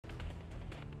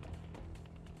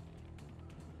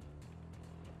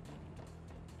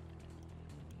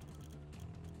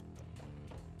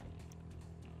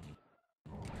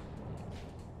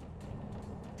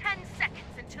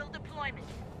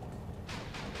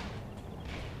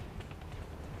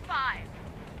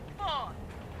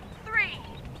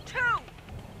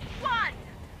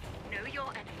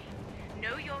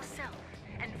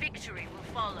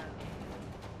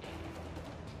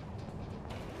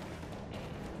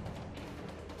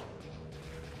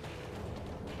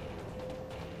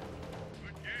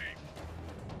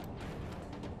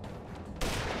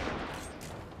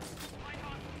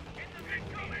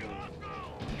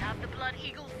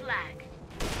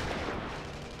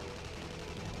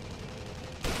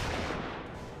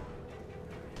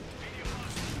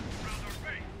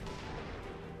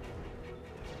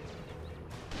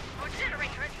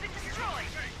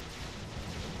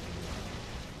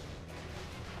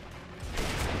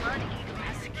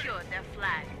their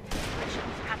flag.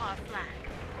 Butchers have our flag.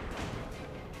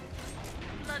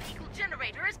 Blood Eagle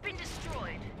generator has been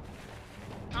destroyed.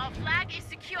 Our flag is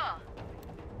secure.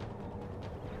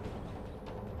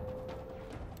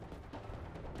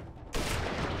 We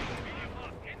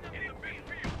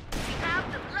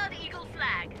have the Blood Eagle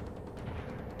flag.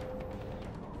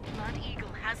 Blood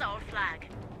Eagle has our flag.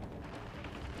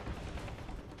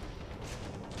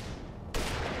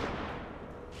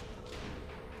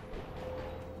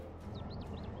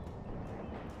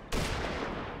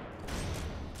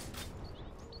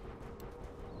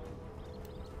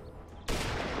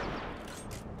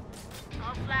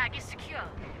 Our flag is secure.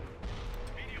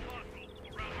 Medium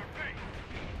hostile around our base.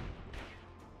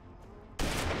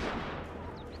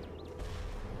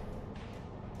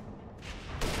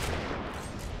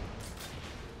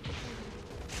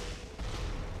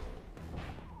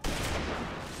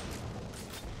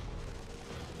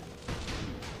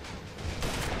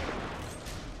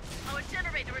 Our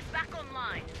generator is back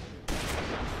online.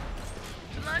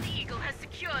 Blood Eagle has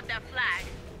secured their flag.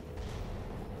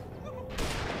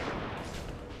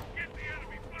 Get the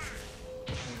enemy flag.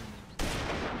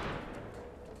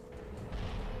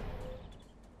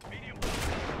 Medium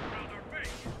hostile around our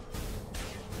base.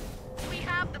 We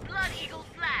have the Blood Eagle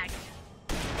flag.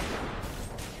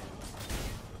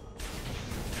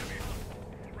 Heavy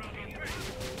hostile around our base.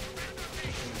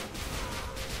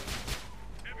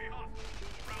 Heavy hostile around our base. Heavy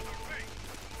hostile around our base.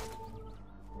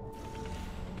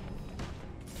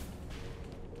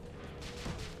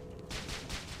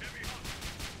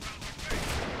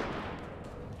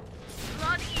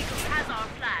 Blood Eagle has our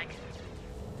flag.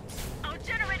 Our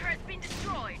generator has been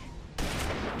destroyed.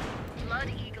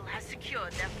 Blood Eagle has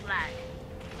secured their flag.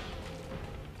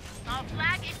 Our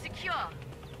flag is secure.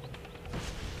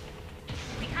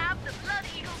 We have the Blood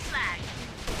Eagle flag.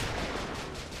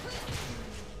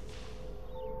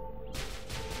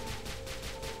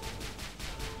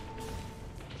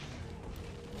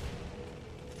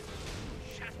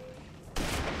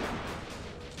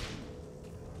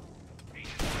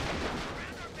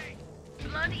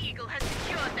 Blood Eagle has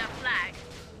secured their flag.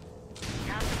 We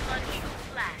have the Blood Eagle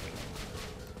flag.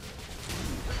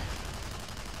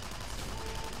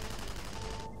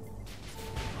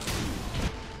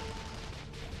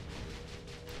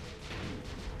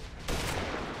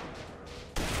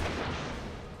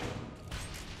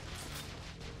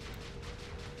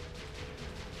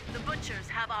 The Butchers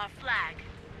have our flag.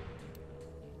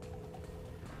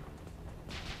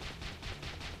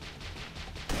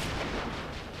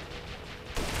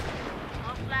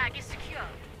 Our flag is secure.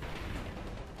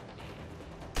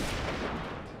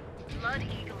 Blood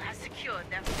Eagle has secured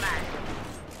their flag.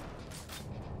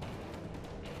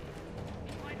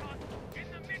 Light hostile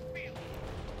in the midfield.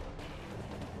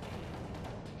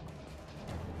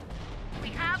 We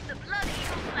have the Blood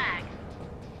Eagle flag.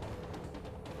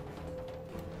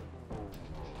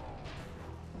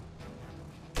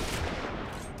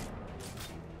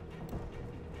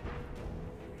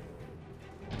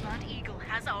 Blood Eagle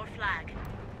has our flag.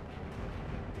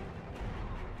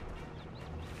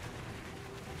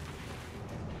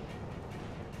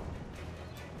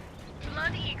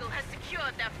 Blood Eagle has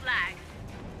secured their flag.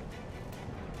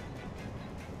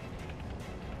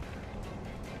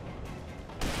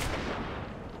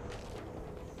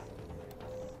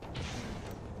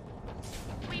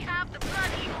 We have the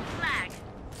Blood Eagle flag.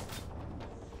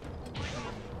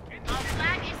 Our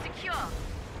flag is secure.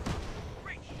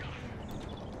 Great shot.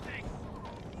 Thanks.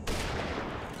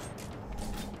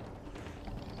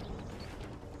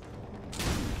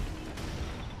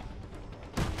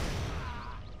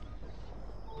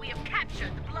 We have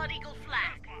captured the Blood Eagle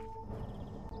flag.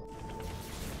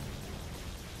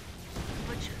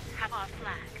 Butchers have our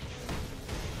flag.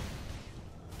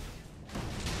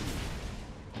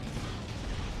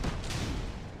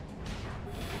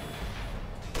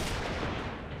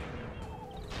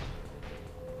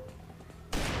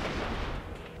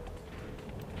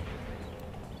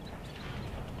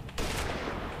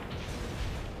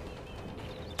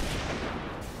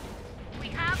 We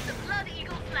have the Blood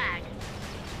Eagle flag.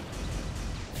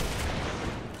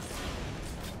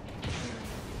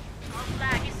 Our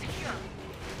flag is secure.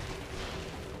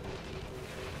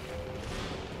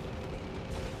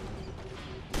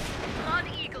 Blood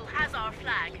Eagle has our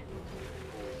flag.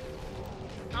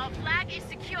 Our flag is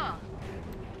secure.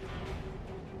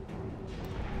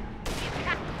 We've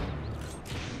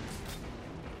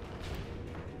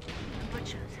The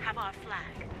Butchers have our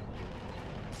flag.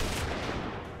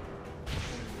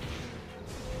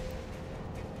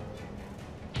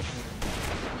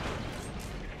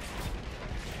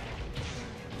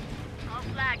 Our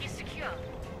flag is secure.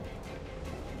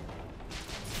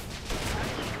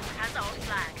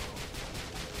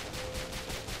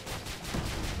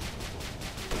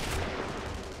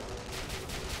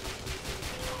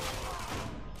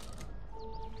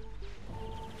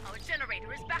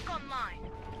 generator is back online.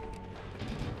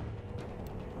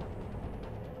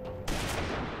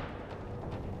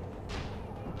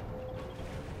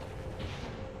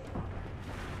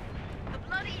 The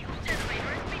Blood Eagle generator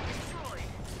has been destroyed.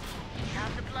 We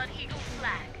have the Blood Eagle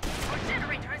flag. Our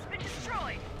generator has been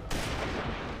destroyed.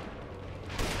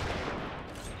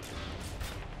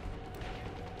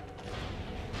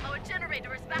 Our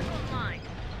generator is back online.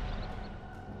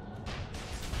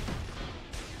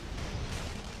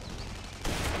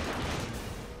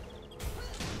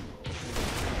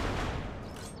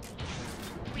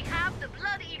 We have the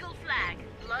Blood Eagle flag.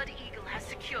 Blood Eagle has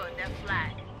secured their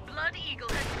flag. Blood Eagle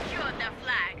has secured their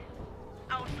flag.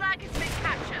 Our flag has been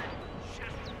captured.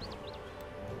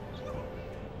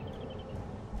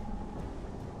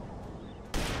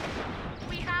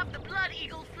 We have the Blood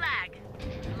Eagle flag.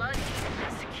 Blood Eagle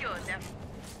has secured their flag.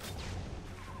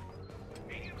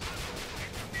 Medium hostile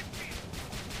in the midfield.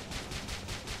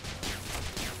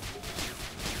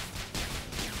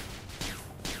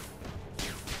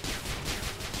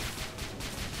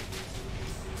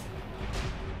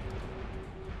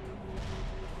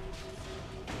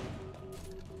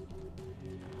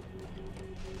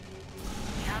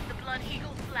 We have the Blood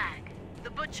Eagle flag. The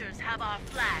butchers have our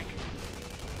flag.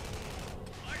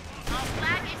 Our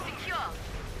flag is secure.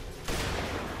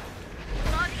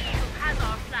 Blood Eagle has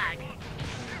our flag.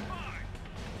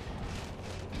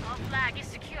 Our flag is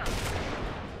secure.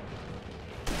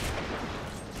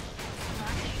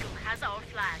 Blood Eagle has our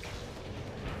flag.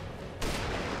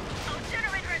 Our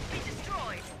generator has been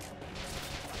destroyed.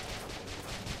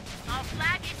 Our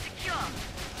flag is secure.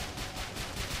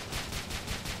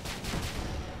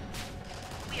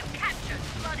 We have captured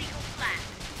Blood Eagle flag.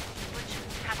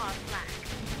 Butchers have our flag.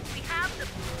 We have the...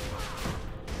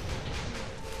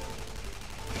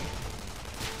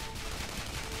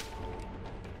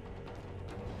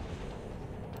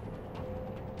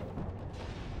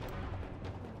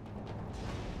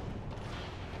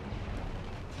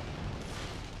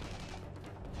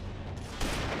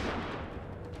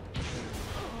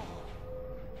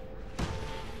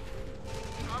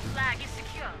 Our flag is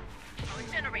secure. Our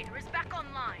generator is back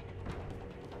online.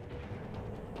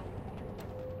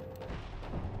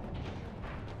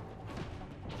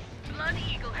 Blood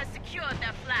Eagle has secured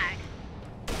their flag.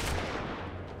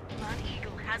 Blood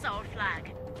Eagle has our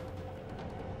flag.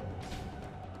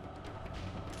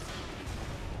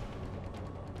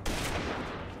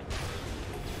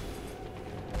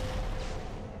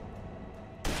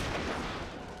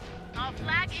 Our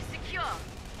flag is secure.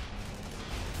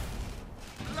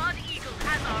 Blood Eagle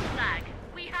has our flag.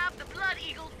 We have the Blood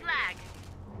Eagle flag.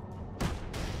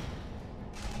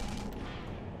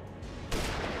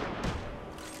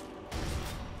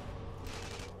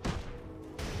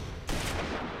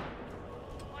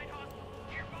 Light hostile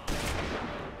nearby.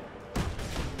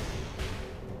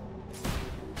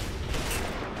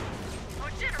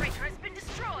 Our generator has been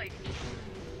destroyed.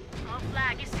 Our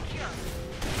flag is secure.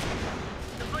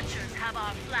 The butchers have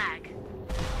our flag.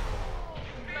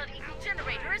 Blood Eagle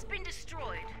generator has been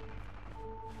destroyed.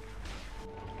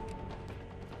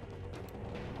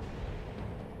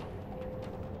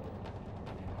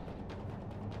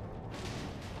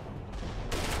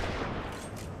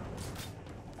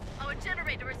 Our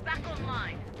generator is back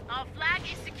online. Our flag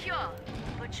is secure.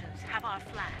 The butchers have our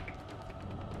flag.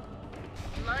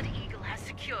 Blood Eagle has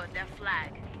secured their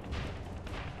flag.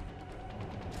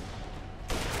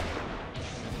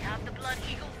 We have the Blood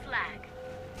Eagle flag.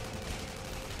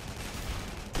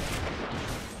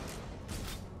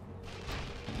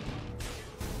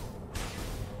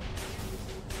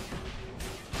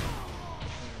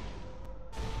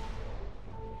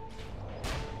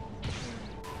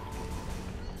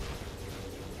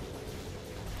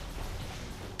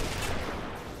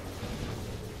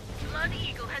 Blood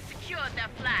Eagle has secured their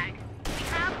flag. We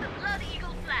have the Blood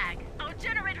Eagle flag. Our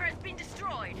generator has been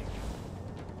destroyed.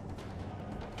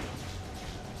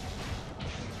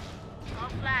 Our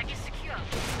flag is secure.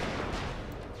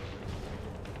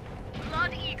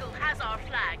 Blood Eagle has our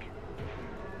flag.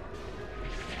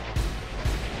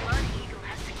 Blood Eagle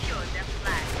has secured their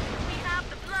flag. We have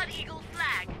the Blood Eagle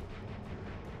flag.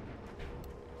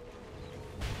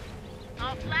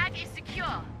 Our flag is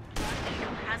secure. Blood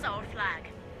Eagle has our flag.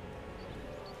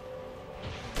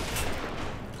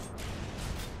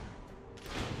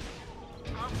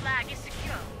 Our flag is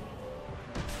secure.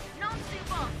 Non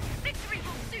c'est victory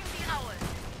will soon be ours.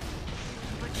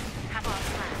 Butchers have our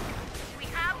flag. We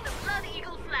have the Blood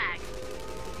Eagle flag.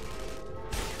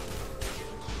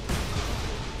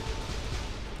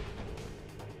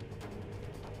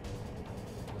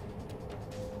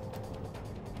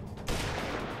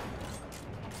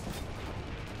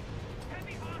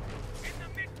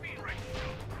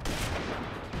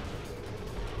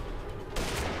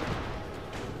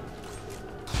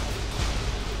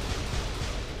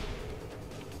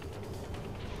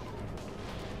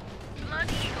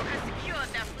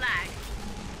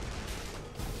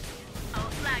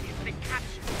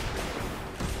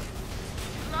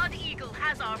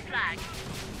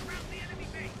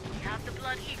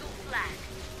 Eagle flag.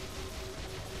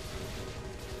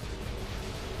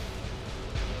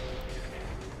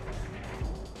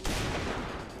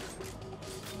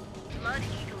 Blood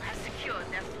Eagle has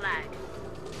secured their flag.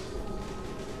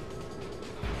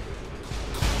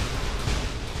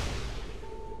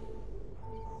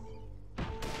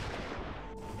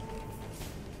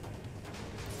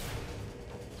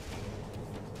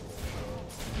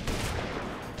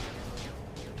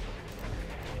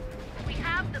 We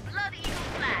have the Blood Eagle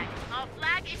flag. Our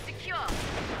flag is secure.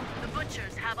 The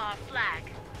butchers have our flag.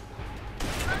 The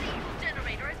Blood Eagle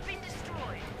generator has been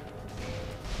destroyed.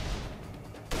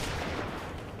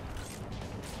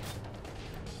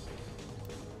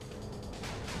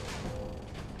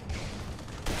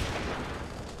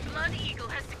 Blood Eagle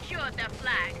has secured their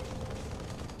flag.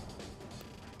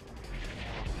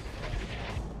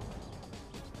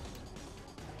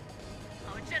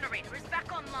 Our generator is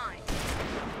back online.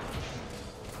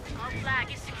 Our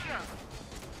flag is secure.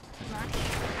 Blood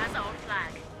Eagle has our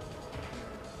flag.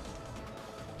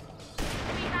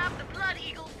 We have the Blood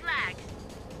Eagle flag.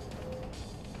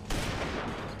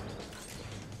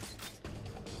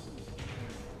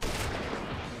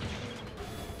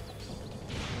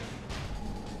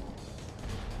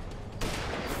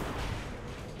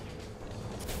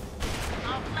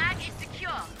 Our flag is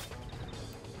secure.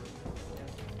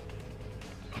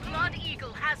 Blood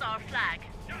Eagle has our flag.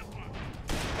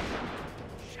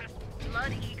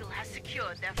 Blood Eagle has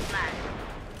secured their flag.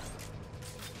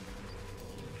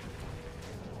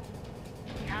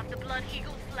 We have the Blood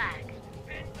Eagle flag.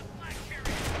 Bend the flag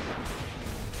carrier.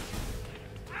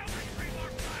 I'll retrieve our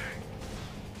flag.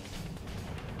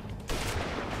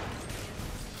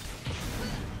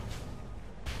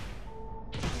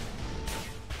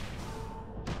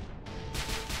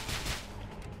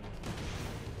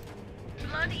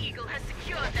 Blood Eagle has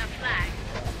secured their flag.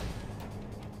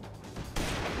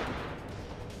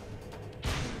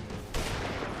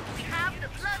 We have the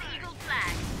Blood Eagle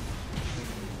flag.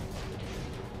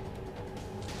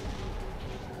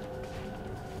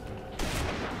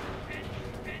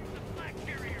 Bend the flag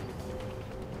carrier.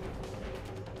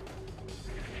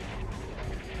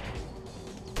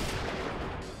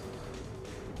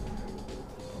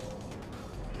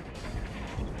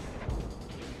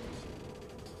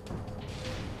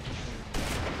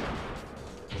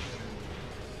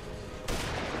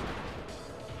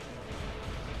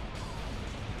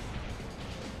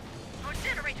 Our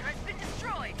generator has been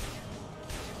destroyed.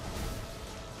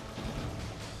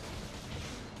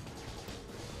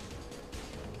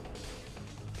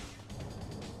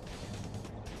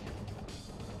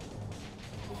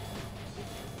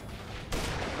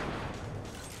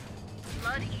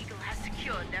 Blood Eagle has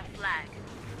secured their flag.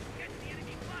 Get the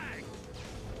enemy flag.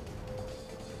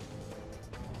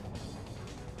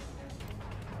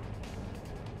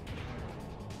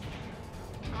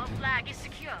 Our flag is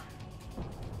secure.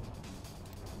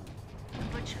 The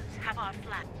butchers have our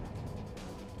flag.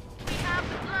 We have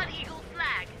the Blood Eagle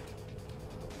flag.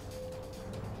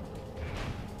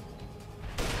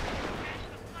 Bend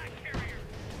the flag carrier.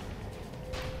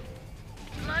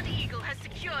 Blood Eagle has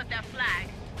secured their flag.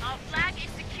 Our flag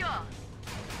is secure.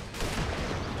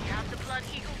 We have the Blood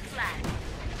Eagle flag.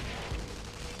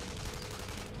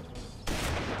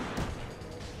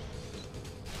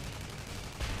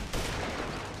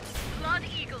 Blood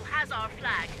Eagle has our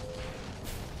flag.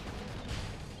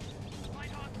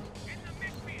 Whitehawk in the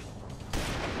midfield.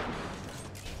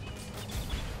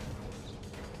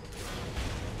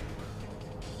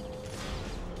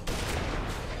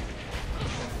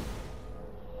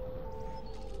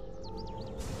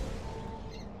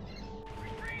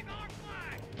 Retrieve our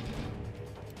flag.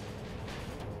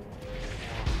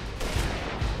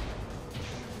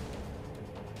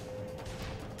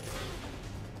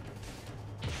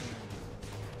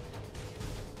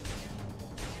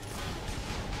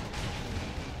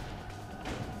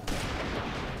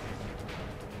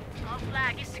 Our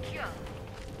flag is secure.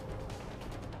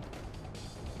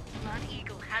 Blood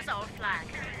Eagle has our flag.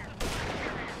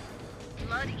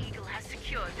 Blood Eagle has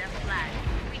secured their flag.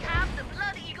 We have the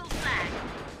Blood Eagle flag.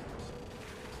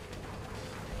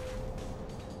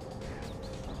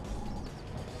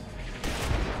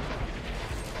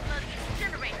 Blood Eagle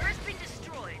generator has been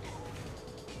destroyed.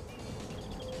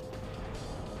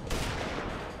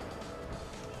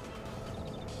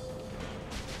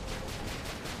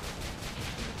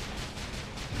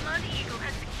 Blood Eagle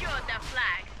has secured their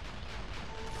flag.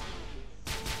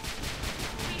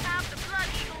 We have the Blood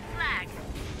Eagle flag.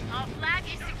 Our flag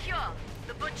is secure.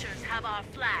 The butchers have our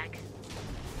flag.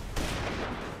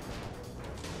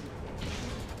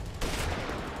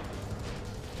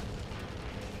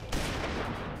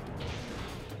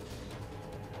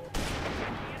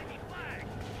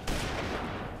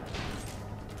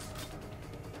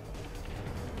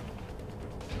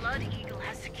 Blood Eagle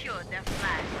has secured their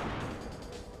flag.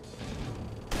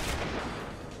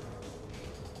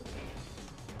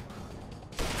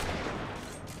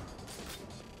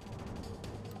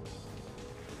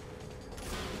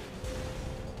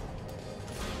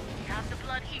 We have the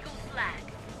Blood Eagle flag.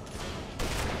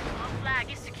 Our flag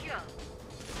is secure.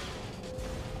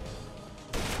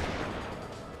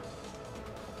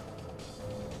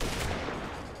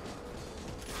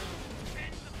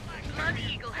 Blood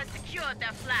Eagle has secured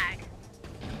their flag.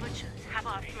 The Butchers have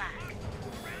our flag.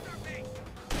 Around our base.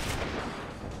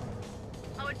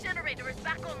 Our generator is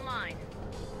back online.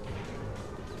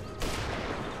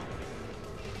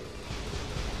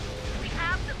 We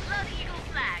have the Blood Eagle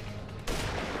flag.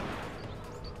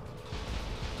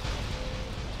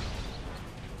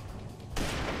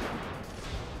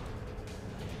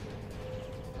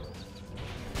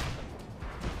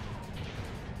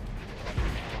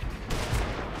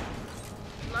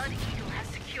 Blood Eagle has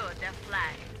secured their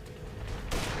flag.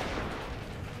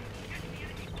 Get the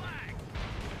enemy flag.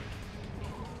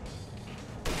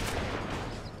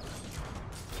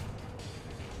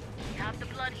 We have the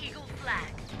Blood Eagle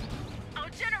flag. Our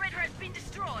generator has been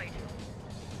destroyed.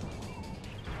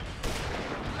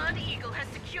 Blood Eagle has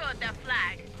secured their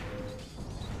flag.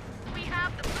 We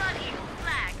have the Blood Eagle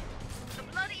flag. The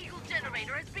Blood Eagle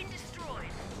generator has been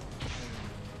destroyed.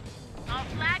 Our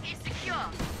flag is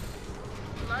secure.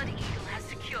 Blood Eagle has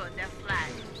secured their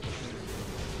flag.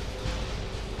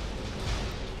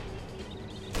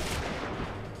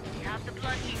 We have the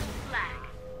Blood Eagle flag.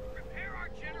 Repair our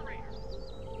generator.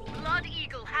 Blood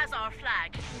Eagle has our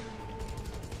flag.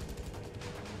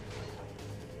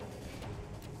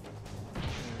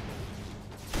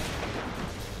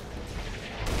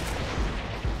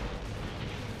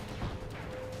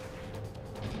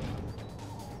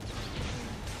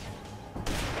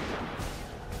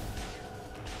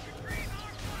 Retrieve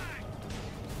our flag.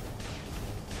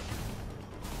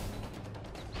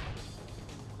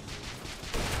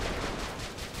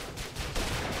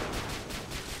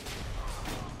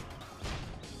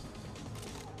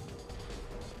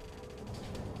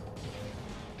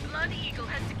 Blood Eagle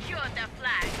has secured their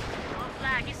flag. Our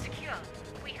flag is secure.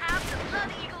 We have the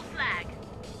Blood Eagle flag.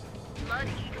 Blood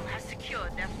Eagle has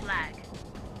secured their flag.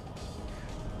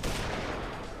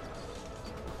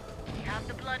 We have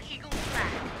the Blood Eagle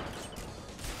flag.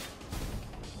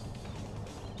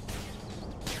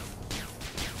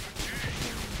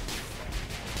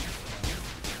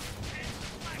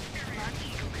 Blood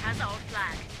Eagle has our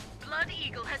flag. Blood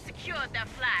Eagle has secured their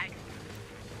flag.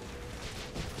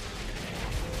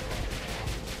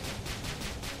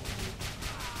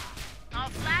 Our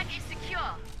flag is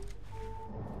secure.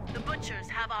 The Butchers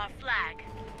have our flag.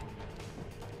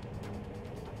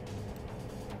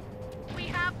 We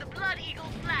have the Blood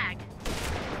Eagle flag.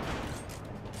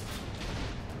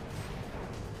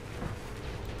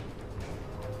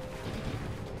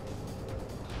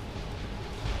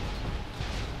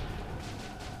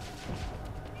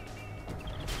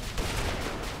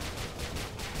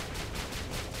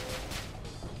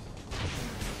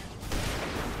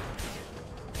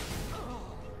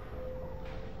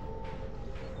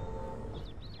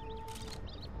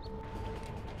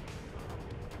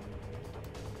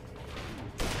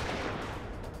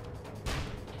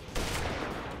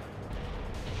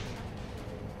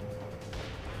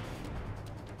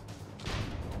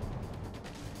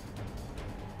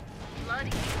 Blood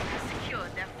Eagle has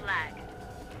secured their flag.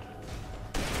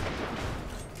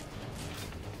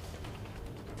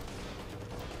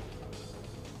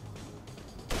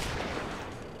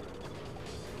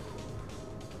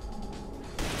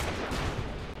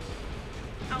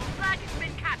 Our flag has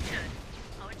been captured.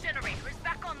 Our generator is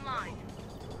back online.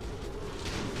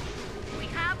 We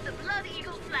have the Blood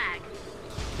Eagle flag.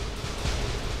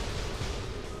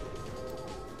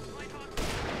 Fight on.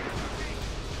 Around our base.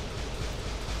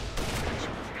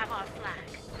 Butchers have our flag.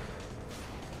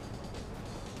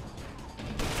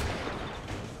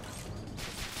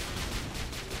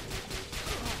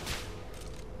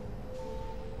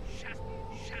 Shast.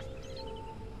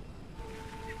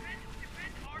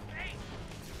 Defend our base.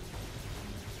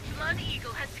 Blood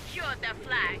Eagle has secured their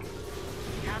flag.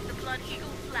 We have the Blood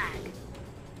Eagle flag.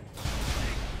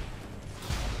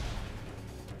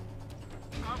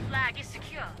 Our flag is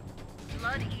secure.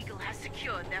 Blood Eagle has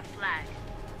secured their flag.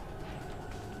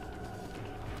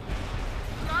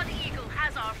 Blood Eagle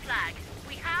has our flag.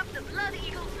 We have the Blood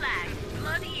Eagle flag.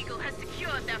 Blood Eagle has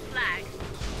secured their flag.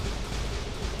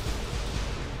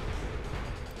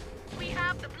 We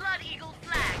have the Blood Eagle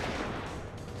flag.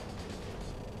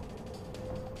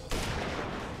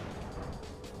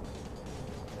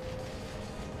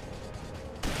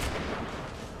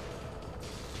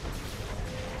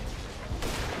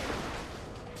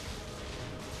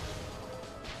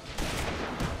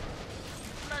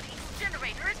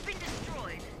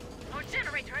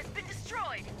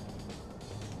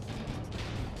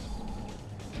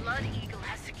 Blood Eagle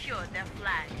has secured their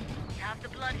flag. We have the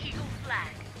Blood Eagle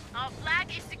flag. Our flag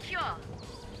is secure.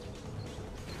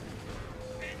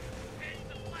 Send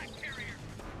the flag carrier.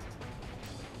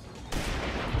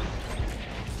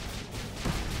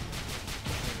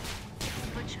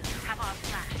 Butchers have our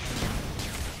flag.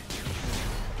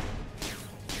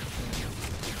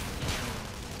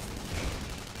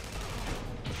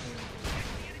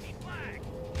 The enemy flag.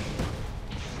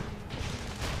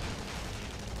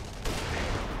 Send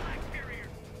the flag carrier.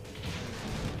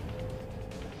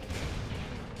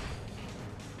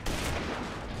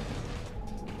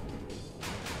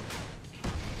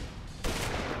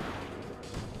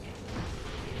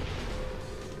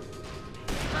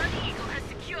 Blood Eagle has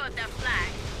secured their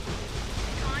flag.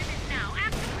 Time is now.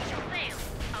 After we shall fail.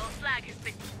 Our flag has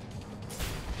been...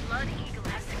 Blood Eagle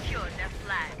has secured their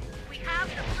flag. We have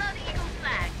the Blood Eagle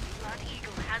flag. Blood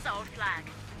Eagle has our flag.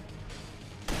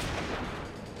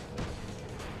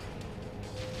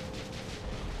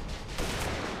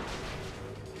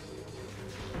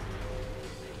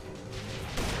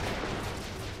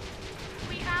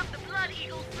 We have the Blood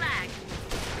Eagle flag.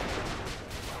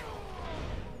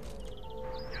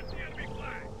 Get the enemy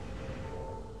flag.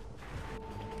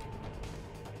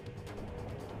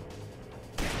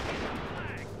 Get the enemy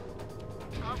flag.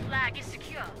 Our flag is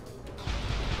secure.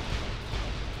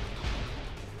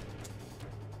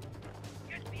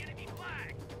 Get the enemy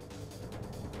flag.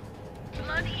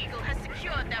 Blood Eagle has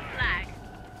secured their flag.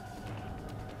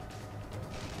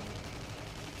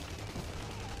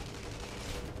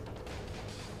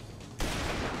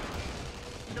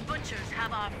 The Butchers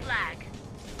have our flag.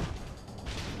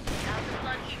 We have the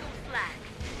Blood Eagle flag.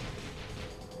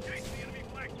 Take the enemy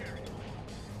flag carrier.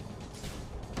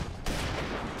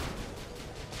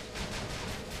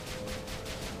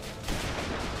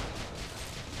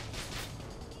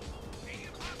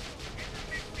 Medium hostiles in the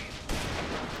midfield.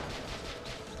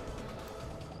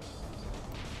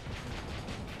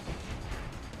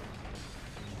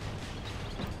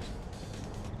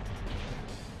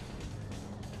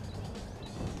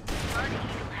 Blood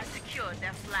Eagle has secured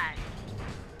their flag.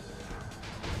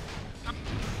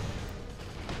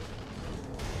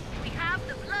 We have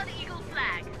the Blood Eagle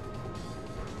flag.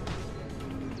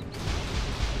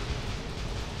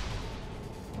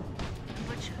 The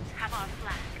Butchers have our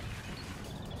flag.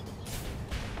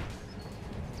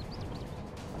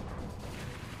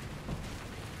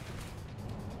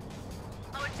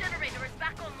 Our generator is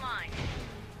back online.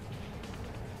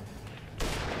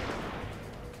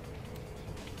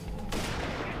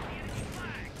 Get the enemy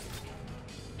flag.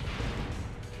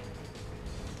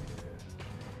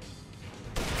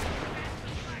 Send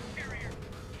the flag carrier.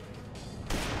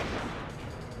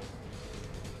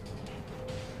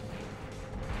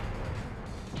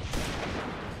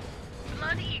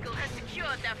 Blood Eagle has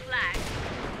secured their flag.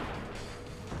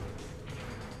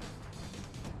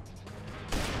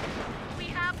 We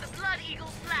have the Blood Eagle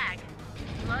flag.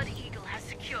 Blood Eagle has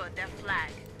secured their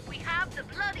flag. We have the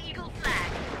Blood Eagle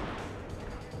flag.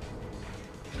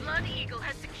 Blood Eagle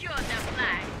has secured their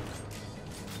flag.